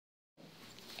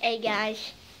Hey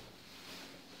guys,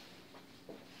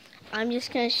 I'm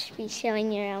just gonna be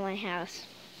showing you around my house.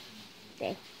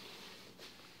 Okay.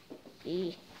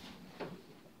 Let's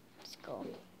go.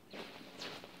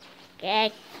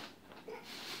 Okay.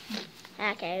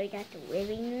 Okay, we got the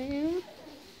living room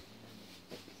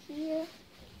here.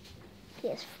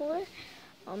 PS4.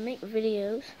 I'll make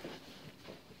videos.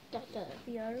 Got the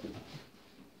VR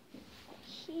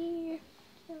here.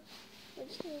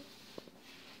 What's the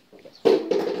PS4?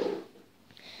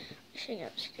 I'll show you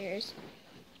upstairs.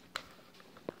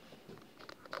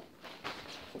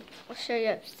 I'll show you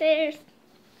upstairs.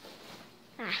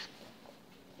 Ah.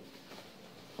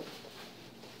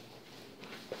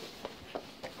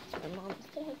 That's my mom's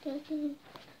dad bedroom.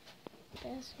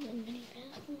 Bathroom, mini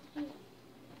bathroom.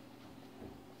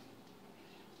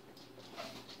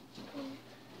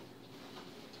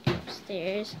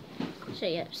 Upstairs. I'll show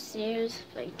you upstairs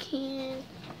if I can.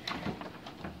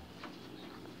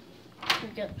 We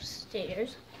go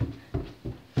upstairs.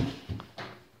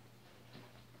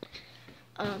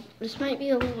 This might be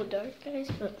a little dark, guys,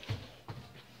 but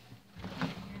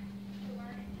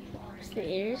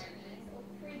upstairs.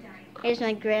 Here's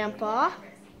my grandpa.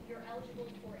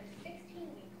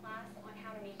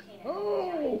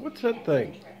 Oh, what's that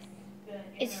thing?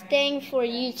 It's staying for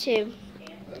YouTube.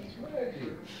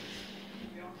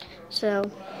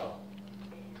 So,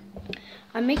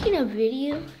 I'm making a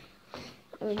video.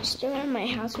 I'm still at my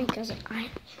house because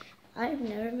I've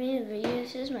never made a video.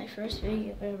 This is my first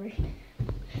video ever.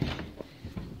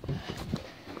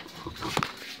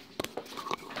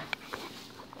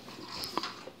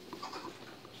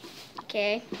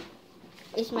 Okay,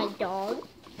 it's my dog.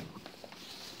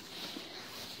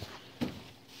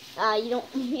 You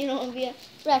don't be a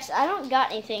Rex. I don't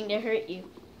got anything to hurt you.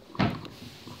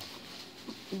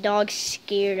 The dog's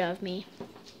scared of me.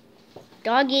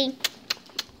 Doggy.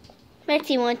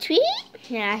 Rexy, want a tweet?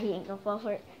 Nah, he ain't gonna fall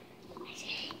for it.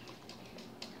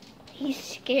 He's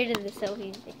scared of the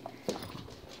selfie stick.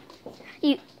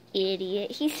 You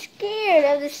idiot. He's scared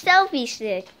of the selfie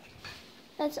stick.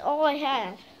 That's all I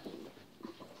have.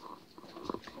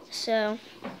 So,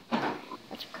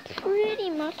 that's pretty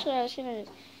much what I was gonna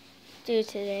do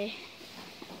today.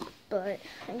 But,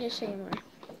 I'm just saying more.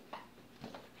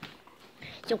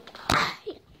 So,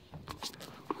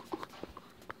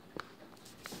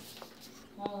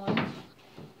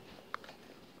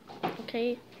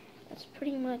 okay, that's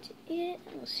pretty much it.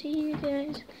 I'll see you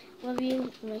guys. Love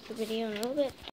you. I'll make a video in a little bit.